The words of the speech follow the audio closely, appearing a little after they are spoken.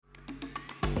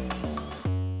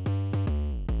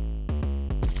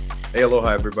Hey, aloha,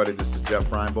 everybody. This is Jeff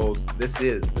Reinebold. This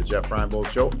is the Jeff Reinebold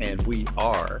Show, and we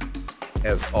are,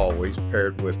 as always,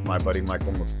 paired with my buddy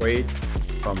Michael McQuaid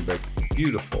from the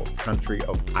beautiful country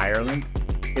of Ireland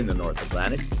in the North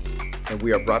Atlantic. And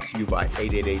we are brought to you by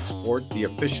 888 Sport, the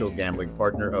official gambling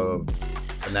partner of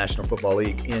the National Football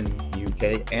League in the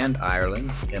UK and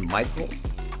Ireland. And Michael,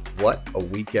 what a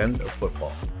weekend of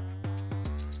football.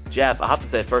 Jeff, I have to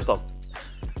say, first off,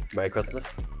 Merry Christmas,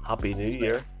 Happy New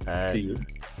Year. To you.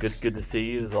 Good to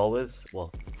see you as always.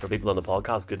 Well, for people on the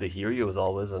podcast, good to hear you as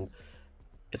always. And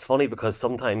it's funny because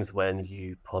sometimes when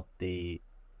you put the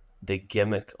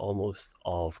gimmick almost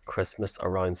of Christmas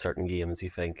around certain games, you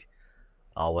think,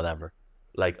 oh, whatever.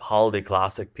 Like Holiday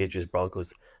Classic, Patriots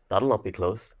Broncos, that'll not be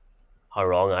close. How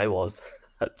wrong I was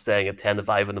saying at 10 to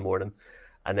 5 in the morning.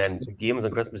 And then the games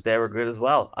on Christmas Day were good as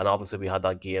well. And obviously we had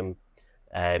that game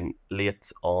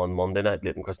late on Monday night,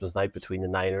 late on Christmas night between the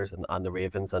Niners and the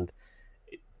Ravens. And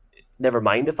never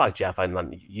mind the fact, Jeff,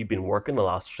 you've been working the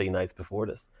last 3 nights before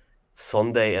this.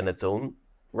 Sunday in its own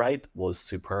right was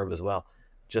superb as well.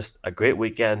 Just a great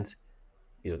weekend.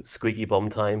 Squeaky bum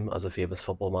time, as a famous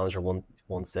football manager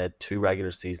once said. 2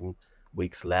 regular season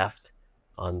weeks left,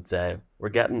 and we're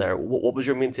getting there. What was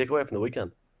your main takeaway from the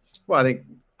weekend? Well, I think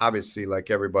obviously,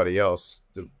 like everybody else,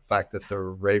 the fact that the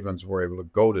Ravens were able to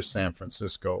go to San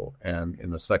Francisco and in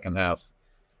the second half,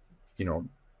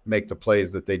 make the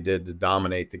plays that they did to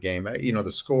dominate the game.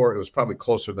 The score, it was probably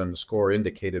closer than the score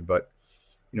indicated, but,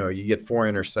 you get 4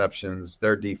 interceptions.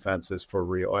 Their defense is for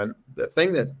real. And the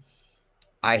thing that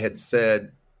I had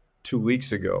said 2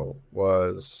 weeks ago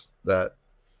was that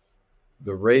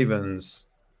the Ravens,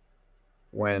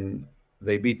 when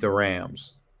they beat the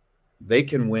Rams, they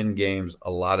can win games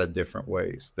a lot of different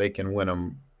ways. They can win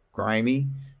them grimy.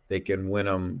 They can win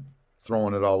them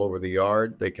throwing it all over the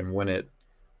yard. They can win it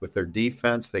with their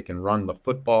defense. They can run the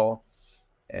football.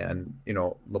 And,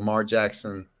 Lamar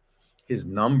Jackson, his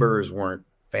numbers weren't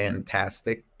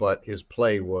fantastic, but his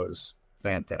play was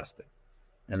fantastic.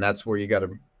 And that's where you got to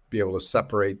be able to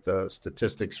separate the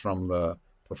statistics from the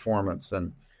performance.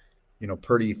 And,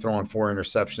 Purdy throwing 4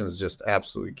 interceptions just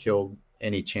absolutely killed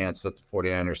any chance that the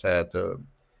 49ers had to,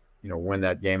 win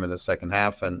that game in the second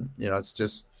half. And, it's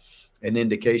just an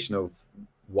indication of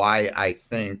why I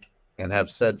think and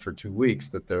have said for 2 weeks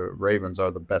that the Ravens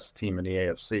are the best team in the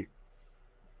AFC.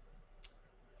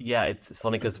 Yeah, it's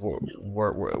funny because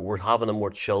we're having a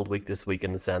more chilled week this week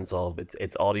in the sense of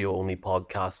it's audio only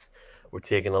podcasts. We're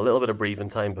taking a little bit of breathing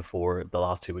time before the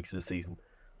last 2 weeks of the season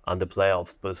and the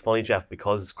playoffs. But it's funny, Jeff,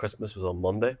 because Christmas was on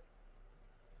Monday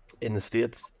in the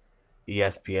States,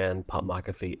 ESPN, Pat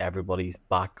McAfee, everybody's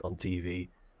back on TV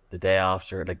the day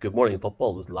after. Like Good Morning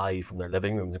Football was live from their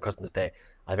living rooms on Christmas Day.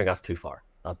 I think that's too far.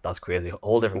 That's crazy. A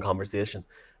whole different conversation.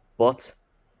 But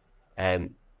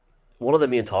one of the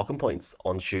main talking points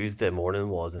on Tuesday morning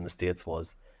was in the States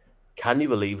was, can you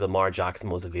believe Lamar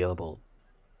Jackson was available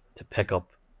to pick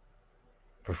up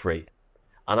for free?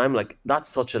 And I'm like, that's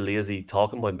such a lazy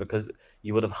talking point because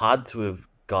you would have had to have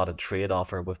got a trade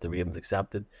offer with the Ravens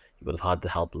accepted. You would have had to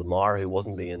help Lamar, who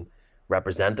wasn't being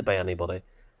represented by anybody.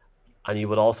 And you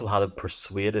would also have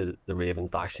persuaded the Ravens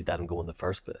to actually let him go in the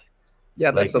first place.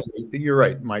 Yeah, you're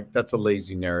right, Mike. That's a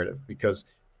lazy narrative because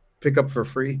pick up for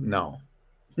free? No.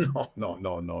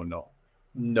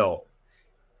 No.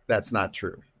 That's not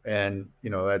true. And,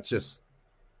 that's just,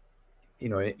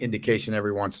 an indication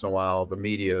every once in a while the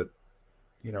media,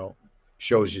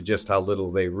 shows you just how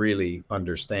little they really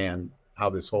understand how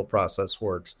this whole process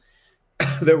works.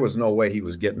 There was no way he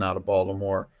was getting out of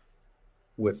Baltimore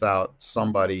without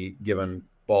somebody giving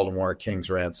Baltimore a king's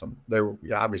ransom. They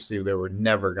were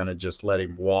never going to just let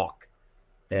him walk.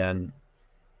 And,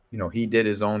 he did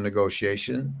his own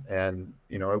negotiation and,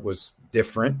 it was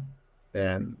different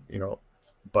and,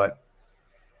 but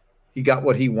he got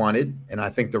what he wanted. And I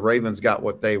think the Ravens got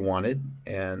what they wanted.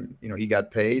 And, he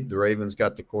got paid. The Ravens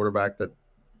got the quarterback that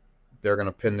they're going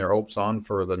to pin their hopes on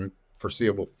for the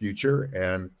foreseeable future.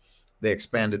 And they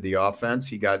expanded the offense.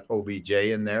 He got OBJ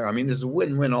in there. I mean, there's a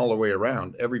win-win all the way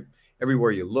around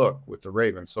everywhere you look with the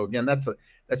Ravens. So again, that's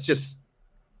just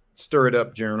stirred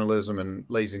up journalism and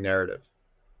lazy narrative.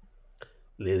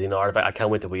 Lazy narrative. I can't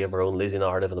wait till we have our own lazy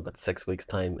narrative in about 6 weeks'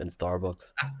 time in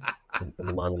Starbucks in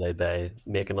the Mandalay Bay,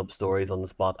 making up stories on the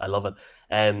spot. I love it.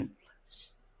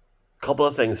 Couple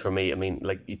of things for me. I mean,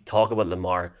 like you talk about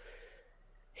Lamar,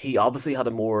 he obviously had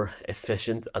a more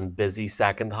efficient and busy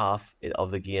second half of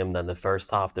the game than the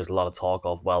first half. There's a lot of talk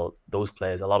of, well, a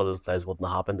lot of those plays wouldn't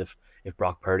have happened if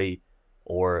Brock Purdy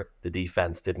or the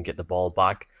defense didn't get the ball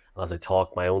back. And as I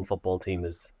talk, my own football team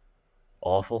is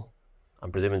awful.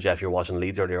 I'm presuming, Jeff, you're watching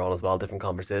Leeds earlier on as well, different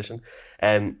conversation.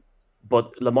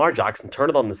 But Lamar Jackson turned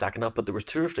it on in the second half, but there was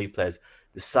 2 or 3 plays.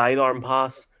 The sidearm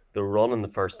pass, the run in the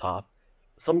first half.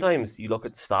 Sometimes you look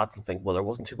at the stats and think, well, there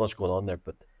wasn't too much going on there,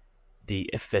 but the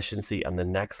efficiency and the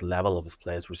next level of his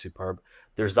plays were superb.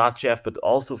 There's that, Jeff, but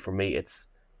also for me, it's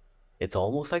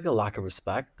almost like a lack of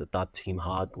respect that team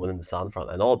had winning the San Fran.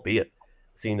 And albeit,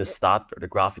 seeing the stat or the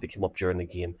graphic that came up during the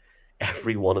game,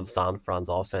 every one of San Fran's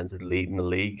offense is leading the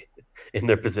league in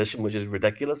their position, which is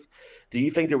ridiculous. Do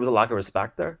you think there was a lack of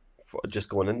respect there for just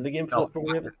going into the game No, for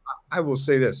Ravens? I will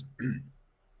say this,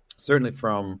 certainly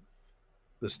from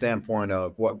the standpoint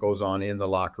of what goes on in the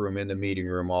locker room, in the meeting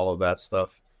room, all of that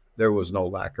stuff, there was no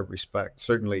lack of respect.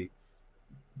 Certainly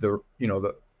the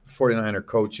 49er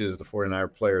coaches, the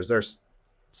 49er players, they're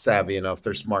savvy enough,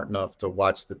 they're smart enough to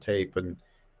watch the tape and,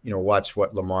 watch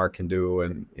what Lamar can do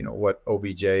and, what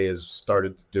OBJ has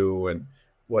started to do and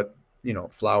what,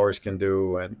 Flowers can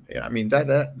do. And I mean,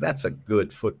 that's a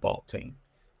good football team.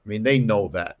 I mean, they know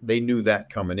that. They knew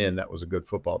that coming in. That was a good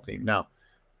football team. Now,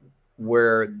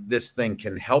 where this thing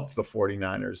can help the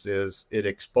 49ers is it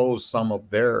exposed some of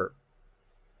their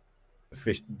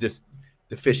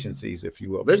deficiencies, if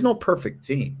you will. There's no perfect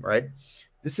team, right?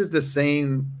 This is the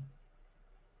same,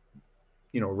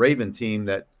 Raven team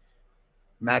that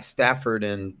Matt Stafford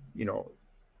and,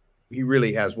 he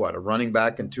really has a running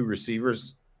back and 2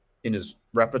 receivers in his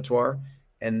repertoire.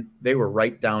 And they were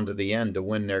right down to the end to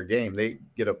win their game. They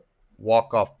get a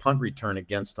walk-off punt return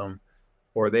against them,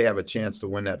 or they have a chance to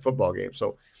win that football game.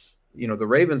 So, the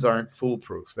Ravens aren't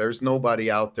foolproof. There's nobody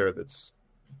out there that's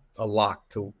a lock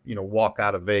to, walk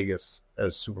out of Vegas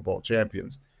as Super Bowl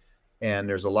champions. And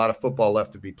there's a lot of football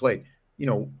left to be played.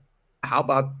 How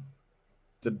about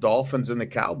the Dolphins and the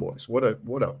Cowboys? What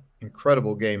a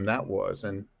incredible game that was.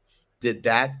 And did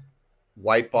that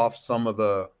wipe off some of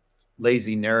the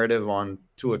lazy narrative on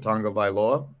Tua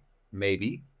Tagovailoa?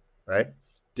 Maybe, right?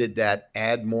 Did that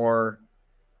add more,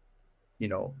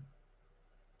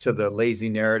 to the lazy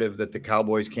narrative that the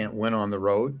Cowboys can't win on the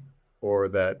road, or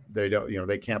that they don't,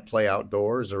 they can't play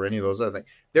outdoors, or any of those other things?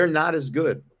 They're not as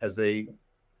good as they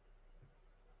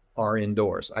are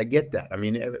indoors. I get that. I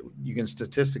mean, you can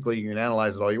statistically, you can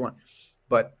analyze it all you want,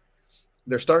 but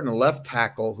they're starting a left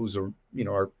tackle who's or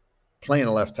playing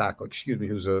a left tackle,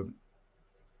 who's a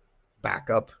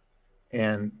backup.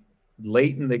 And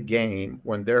late in the game,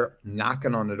 when they're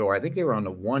knocking on the door, I think they were on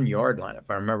the 1-yard line, if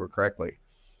I remember correctly,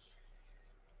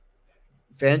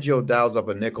 Fangio dials up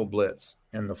a nickel blitz,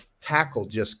 and the tackle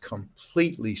just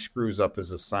completely screws up his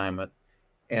assignment.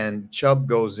 And Chubb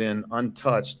goes in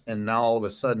untouched. And now all of a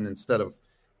sudden, instead of,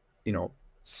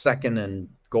 2nd and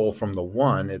goal from the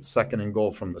 1, it's 2nd and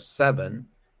goal from the 7.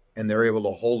 And they're able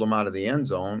to hold them out of the end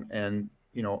zone and,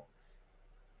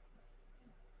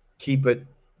 keep it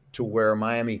to where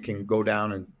Miami can go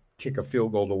down and kick a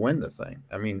field goal to win the thing.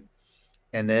 I mean,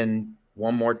 and then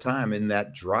one more time in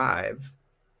that drive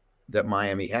that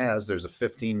Miami has, there's a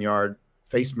 15-yard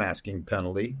face masking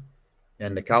penalty.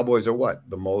 And the Cowboys are what?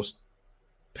 The most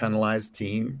penalized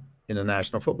team in the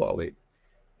National Football League.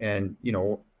 And,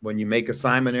 when you make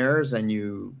assignment errors and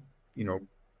you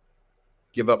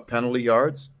give up penalty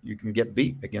yards, you can get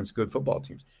beat against good football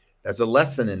teams. There's a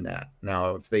lesson in that.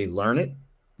 Now, if they learn it,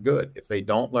 good. If they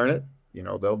don't learn it,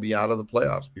 they'll be out of the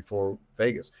playoffs before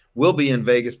Vegas. We'll be in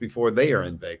Vegas before they are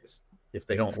in Vegas if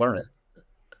they don't learn it.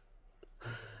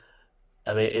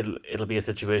 I mean, it'll be a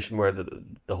situation where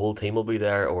the whole team will be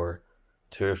there, or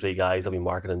 2 or 3 guys will be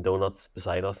marketing donuts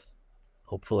beside us,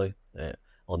 hopefully,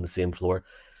 on the same floor.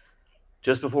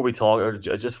 Just before we talk, or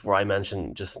just before I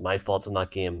mention just my thoughts on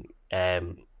that game,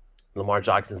 Lamar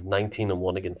Jackson's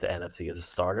 19-1 against the NFC as a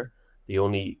starter. The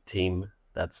only team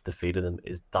that's defeated him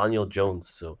is Daniel Jones.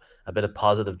 So a bit of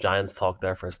positive Giants talk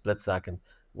there for a split second.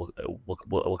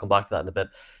 We'll come back to that in a bit.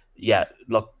 Yeah,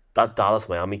 look, that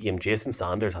Dallas-Miami game, Jason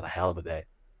Sanders had a hell of a day.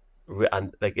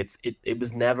 And like it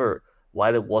was never,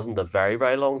 while it wasn't a very,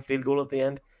 very long field goal at the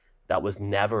end, that was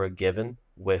never a given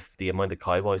with the amount of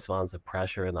Cowboys fans, the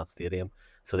pressure in that stadium.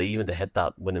 So even to hit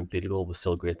that winning field goal was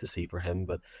still great to see for him.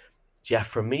 But Jeff,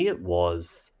 for me, it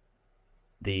was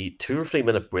the 2 or 3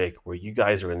 minute break where you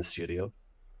guys are in the studio,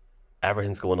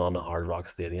 everything's going on at Hard Rock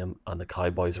Stadium, and the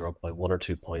Cowboys are up by 1 or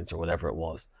 2 points or whatever it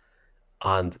was.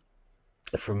 And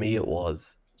for me, it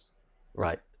was,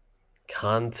 right,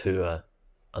 can Tua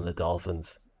and the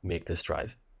Dolphins make this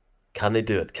drive? Can they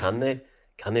do it? Can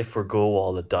they forgo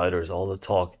all the doubters, all the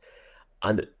talk?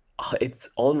 And it's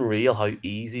unreal how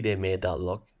easy they made that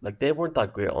look. Like, they weren't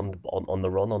that great on the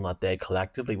run on that day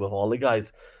collectively with all the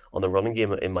guys on the running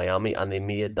game in Miami, and they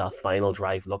made that final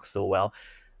drive look so well.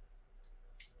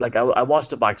 Like, I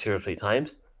watched it back 2 or 3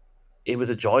 times. It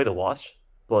was a joy to watch,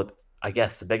 but I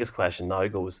guess the biggest question now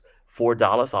goes For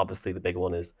Dallas, obviously, the big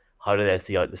one is how do they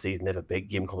see out the season? They have a big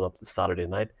game coming up this Saturday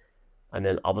night. And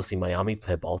then obviously Miami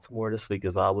play Baltimore this week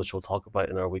as well, which we'll talk about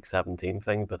in our Week 17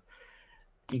 thing. But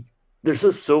there's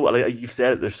just so, like you've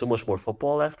said, there's so much more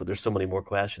football left, but there's so many more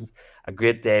questions. A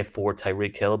great day for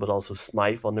Tyreek Hill, but also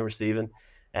Smythe on the receiving.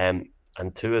 And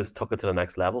Tua's took it to the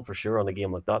next level for sure on a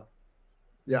game like that.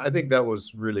 Yeah, I think that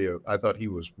was I thought he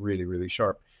was really, really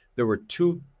sharp. There were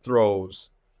two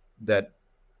throws that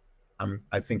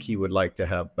I think he would like to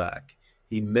have back.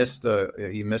 He missed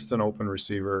an open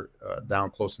receiver down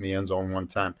close in the end zone one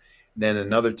time. Then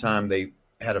another time they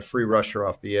had a free rusher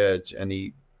off the edge, and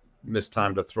he missed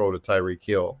time to throw to Tyreek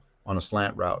Hill on a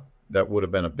slant route. That would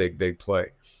have been a big, big play.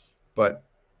 But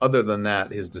other than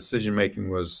that, his decision making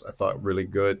was, I thought, really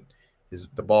good.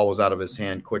 The ball was out of his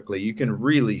hand quickly. You can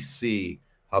really see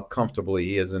how comfortably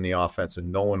he is in the offense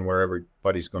and knowing where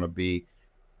everybody's going to be.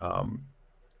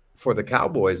 For the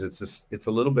Cowboys, it's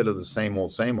a little bit of the same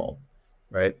old,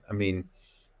 right? I mean,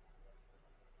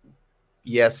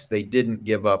 yes, they didn't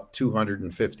give up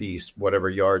 250 whatever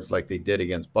yards like they did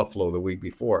against Buffalo the week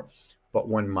before. But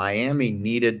when Miami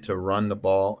needed to run the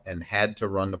ball and had to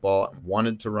run the ball and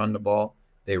wanted to run the ball,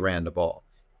 they ran the ball.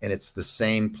 And it's the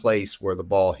same place where the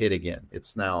ball hit again.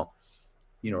 It's now,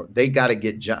 they got to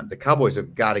the Cowboys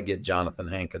have got to get Jonathan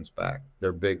Hankins back,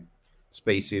 their big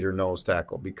space eater nose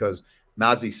tackle, because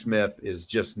Mazi Smith is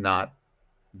just not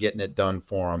getting it done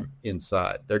for him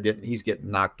inside. He's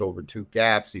getting knocked over two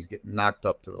gaps. He's getting knocked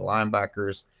up to the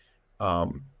linebackers.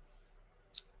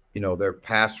 Their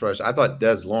pass rush. I thought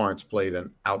Des Lawrence played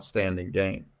an outstanding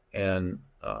game, and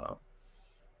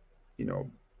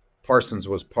Parsons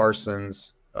was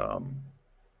Parsons. The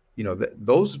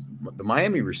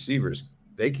Miami receivers,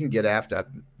 they can get after.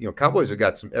 Cowboys have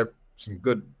got some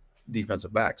good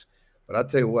defensive backs, but I'll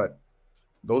tell you what,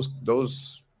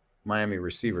 those Miami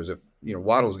receivers, if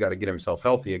Waddle's got to get himself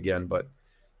healthy again, but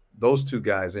those two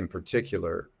guys in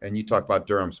particular, and you talk about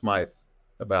Durham Smythe,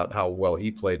 about how well he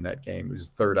played in that game. He was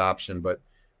third option, but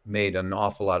made an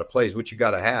awful lot of plays, which you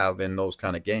got to have in those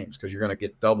kind of games, because you're going to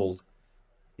get doubled,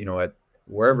 at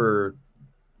wherever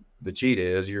the cheetah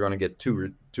is, you're going to get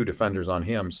two defenders on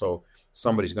him. So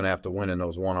somebody's going to have to win in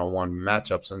those one-on-one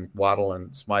matchups, and Waddle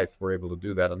and Smythe were able to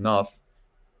do that enough.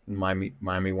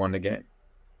 Miami won the game.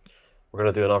 We're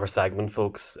going to do another segment,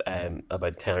 folks,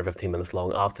 about 10 or 15 minutes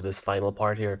long after this final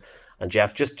part here. And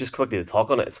Jeff, just quickly to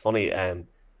talk on it, it's funny.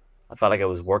 I felt like I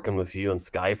was working with you on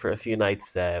Sky for a few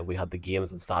nights. We had the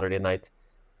games on Saturday night.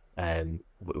 It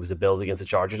was the Bills against the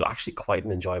Chargers. Actually quite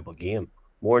an enjoyable game.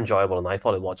 More enjoyable than I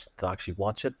thought I'd to actually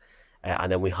watch it.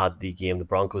 And then we had the game, the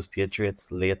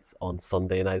Broncos-Patriots, late on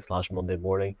Sunday night / Monday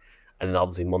morning. And then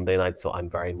obviously Monday night, so I'm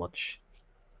done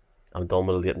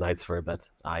with the late nights for a bit.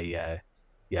 I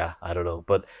don't know.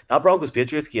 But that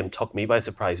Broncos-Patriots game took me by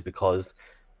surprise, because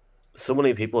so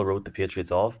many people wrote the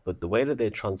Patriots off, but the way that they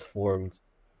transformed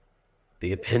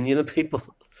the opinion of people,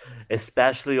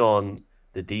 especially on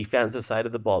the defensive side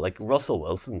of the ball, like Russell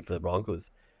Wilson for the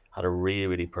Broncos had a really,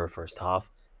 really poor first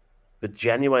half. But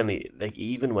genuinely, like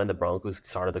even when the Broncos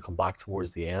started to come back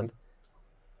towards the end,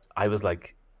 I was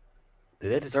like, do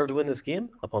they deserve to win this game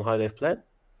upon how they've played?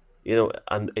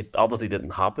 And it obviously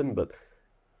didn't happen, but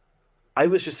I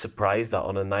was just surprised that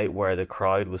on a night where the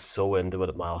crowd was so into it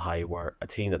at Mile High, where a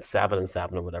team that's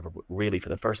 7-7 or whatever, but really for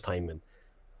the first time in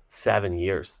 7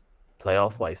 years,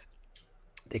 playoff-wise,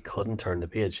 they couldn't turn the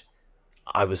page.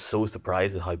 I was so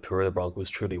surprised with how poor the Broncos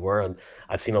truly were, and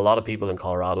I've seen a lot of people in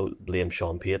Colorado blame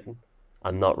Sean Payton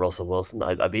and not Russell Wilson.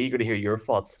 I'd be eager to hear your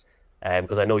thoughts,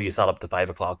 because I know you sat up to 5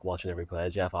 o'clock watching every play,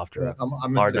 Jeff, after a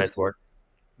hard night's work.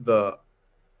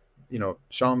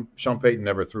 Sean Payton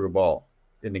never threw a ball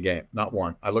in the game, not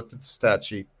one. I looked at the stat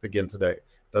sheet again today.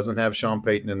 Doesn't have Sean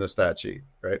Payton in the stat sheet,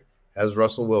 right? Has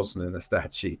Russell Wilson in the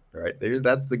stat sheet, right?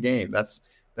 That's the game. That's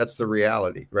the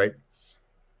reality, right?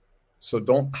 So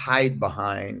don't hide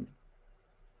behind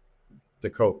the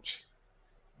coach.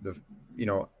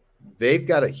 They've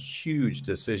got a huge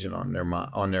decision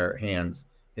on their hands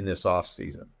in this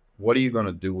offseason. What are you going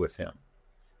to do with him?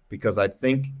 Because I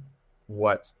think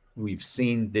what we've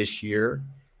seen this year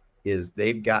is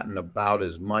they've gotten about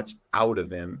as much out of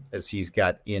him as he's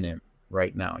got in him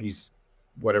right now. He's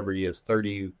whatever he is,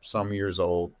 30 some years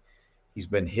old. He's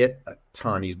been hit a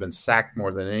ton. He's been sacked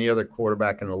more than any other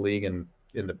quarterback in the league in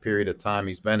the period of time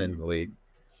he's been in the league.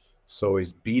 So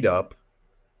he's beat up,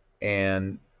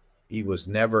 and he was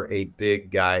never a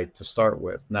big guy to start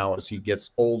with. Now, as he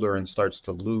gets older and starts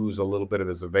to lose a little bit of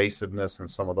his evasiveness and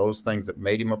some of those things that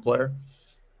made him a player,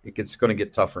 it's going to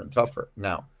get tougher and tougher.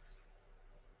 Now,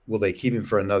 Will they keep him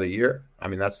for another year? I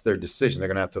mean, that's their decision. They're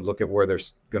going to have to look at where they're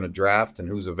going to draft and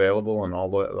who's available and all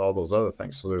those other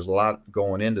things. So there's a lot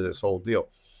going into this whole deal.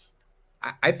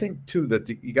 I think too that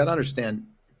you got to understand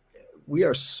we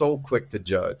are so quick to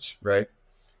judge, right?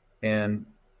 And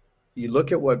you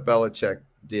look at what Belichick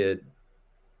did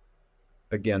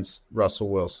against Russell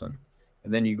Wilson,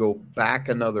 and then you go back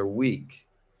another week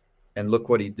and look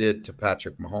what he did to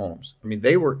Patrick Mahomes. I mean,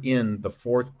 they were in the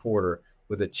fourth quarter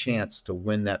with a chance to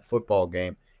win that football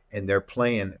game, and they're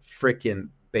playing freaking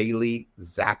Bailey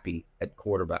Zappi at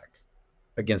quarterback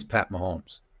against Pat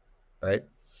Mahomes, right?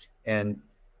 And,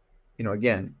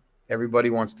 again, everybody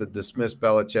wants to dismiss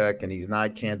Belichick,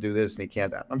 and can't do this, and he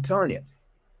can't. I'm telling you,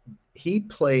 he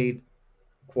played,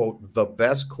 quote, the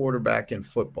best quarterback in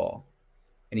football,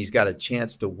 and he's got a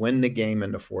chance to win the game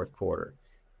in the fourth quarter.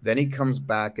 Then he comes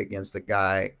back against a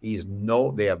guy. They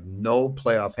have no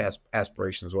playoff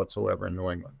aspirations whatsoever in New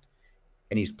England.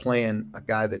 And he's playing a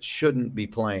guy that shouldn't be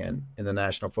playing in the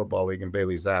National Football League in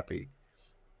Bailey Zappi.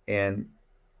 And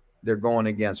they're going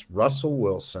against Russell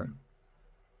Wilson,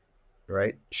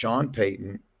 right? Sean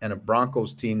Payton, and a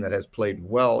Broncos team that has played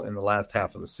well in the last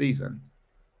half of the season.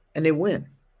 And they win,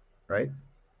 right?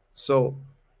 So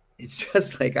it's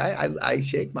just like I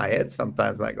shake my head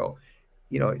sometimes and I go,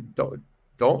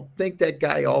 don't think that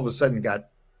guy all of a sudden got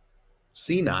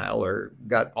senile or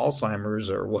got Alzheimer's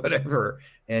or whatever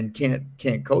and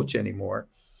can't coach anymore.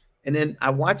 And then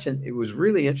it was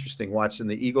really interesting watching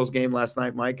the Eagles game last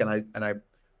night, Mike, and I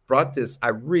brought this. I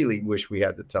really wish we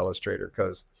had the telestrator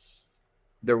because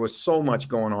there was so much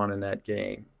going on in that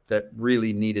game that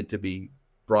really needed to be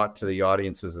brought to the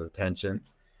audience's attention.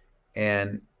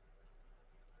 And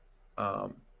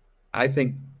I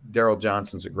think Daryl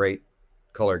Johnson's a great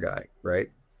color guy, right?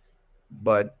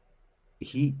 But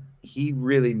he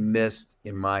really missed,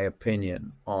 in my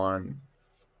opinion, on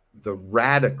the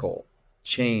radical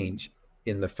change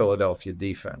in the Philadelphia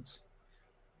defense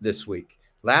this week.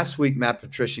 Last week, Matt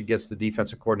Patricia gets the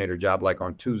defensive coordinator job like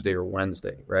on Tuesday or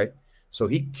Wednesday, right? So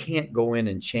he can't go in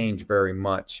and change very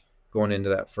much going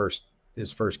into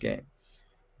his first game.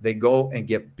 They go and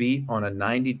get beat on a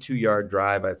 92-yard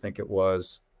drive, I think it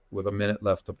was, with a minute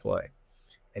left to play.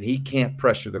 And he can't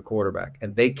pressure the quarterback,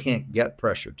 and they can't get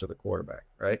pressure to the quarterback,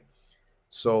 right?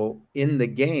 So in the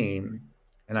game,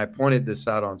 and I pointed this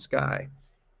out on Sky,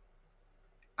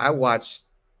 I watched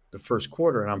the first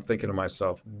quarter, and I'm thinking to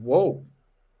myself, whoa,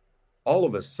 all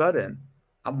of a sudden,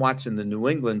 I'm watching the New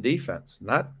England defense,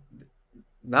 not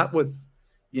with,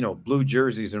 blue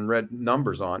jerseys and red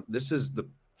numbers on. This is the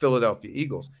Philadelphia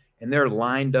Eagles, and they're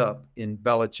lined up in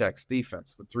Belichick's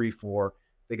defense, the 3-4.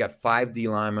 They got 5 D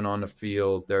linemen on the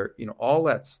field. They're, all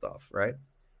that stuff, right?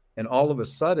 And all of a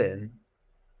sudden,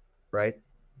 right,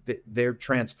 they're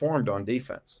transformed on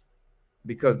defense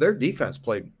because their defense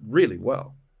played really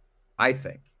well, I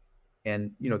think.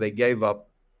 And, they gave up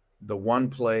the one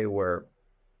play where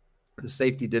the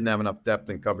safety didn't have enough depth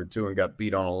in cover 2 and got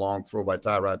beat on a long throw by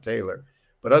Tyrod Taylor.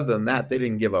 But other than that, they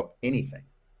didn't give up anything,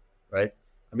 right?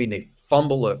 I mean, they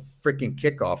fumble a freaking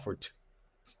kickoff where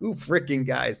two freaking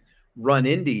guys run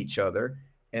into each other,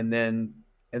 and then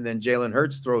Jalen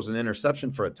Hurts throws an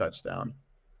interception for a touchdown.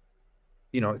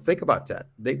 Think about that.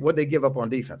 What'd they give up on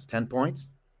defense? 10 points?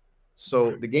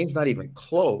 So the game's not even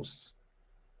close,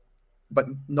 but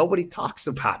nobody talks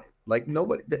about it. Like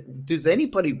does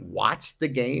anybody watch the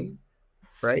game?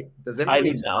 Right? Does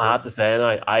anybody? I have to say, and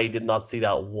I did not see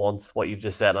that once. What you've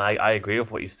just said, and I agree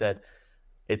with what you said.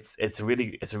 It's a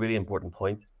really important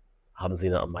point. I haven't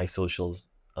seen that on my socials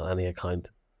on any account.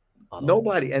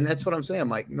 Nobody, and that's what I'm saying.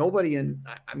 Like nobody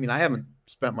I haven't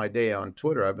spent my day on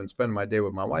Twitter. I've been spending my day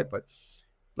with my wife, but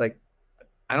like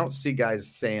I don't see guys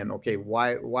saying, okay,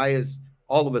 why is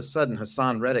all of a sudden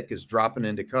Hassan Reddick is dropping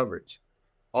into coverage?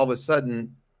 All of a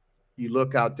sudden you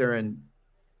look out there and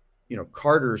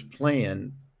Carter's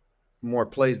playing more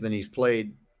plays than he's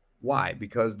played. Why?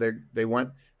 Because they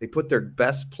put their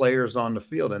best players on the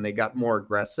field and they got more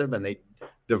aggressive and they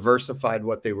diversified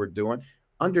what they were doing.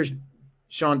 Under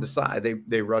Sean Desai,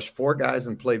 they rushed 4 guys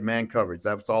and played man coverage.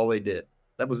 That's all they did.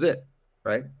 That was it,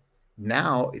 right?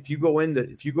 Now, if you go in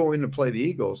to play the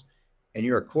Eagles and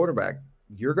you're a quarterback,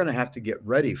 you're going to have to get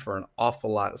ready for an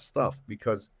awful lot of stuff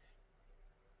because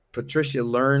Patricia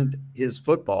learned his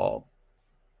football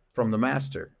from the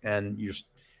master. And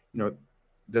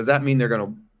does that mean they're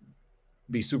going to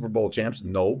be Super Bowl champs?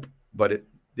 Nope. But it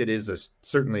is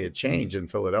certainly a change in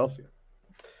Philadelphia.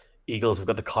 Eagles have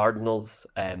got the Cardinals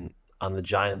and the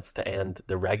Giants to end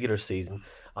the regular season,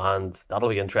 and that'll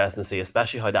be interesting to see,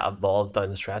 especially how that evolves down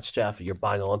the stretch. Jeff, you're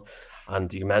bang on,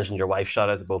 and you mentioned your wife. Shout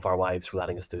out to both our wives for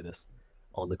letting us do this.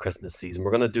 on the Christmas season.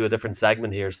 We're going to do a different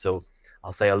segment here, so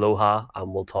I'll say aloha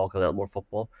and we'll talk a little more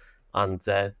football. And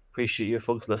appreciate you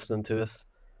folks listening to us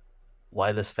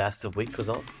while this festive week goes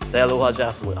on. Say aloha,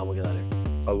 Jeff, and we'll get out of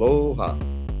here. Aloha.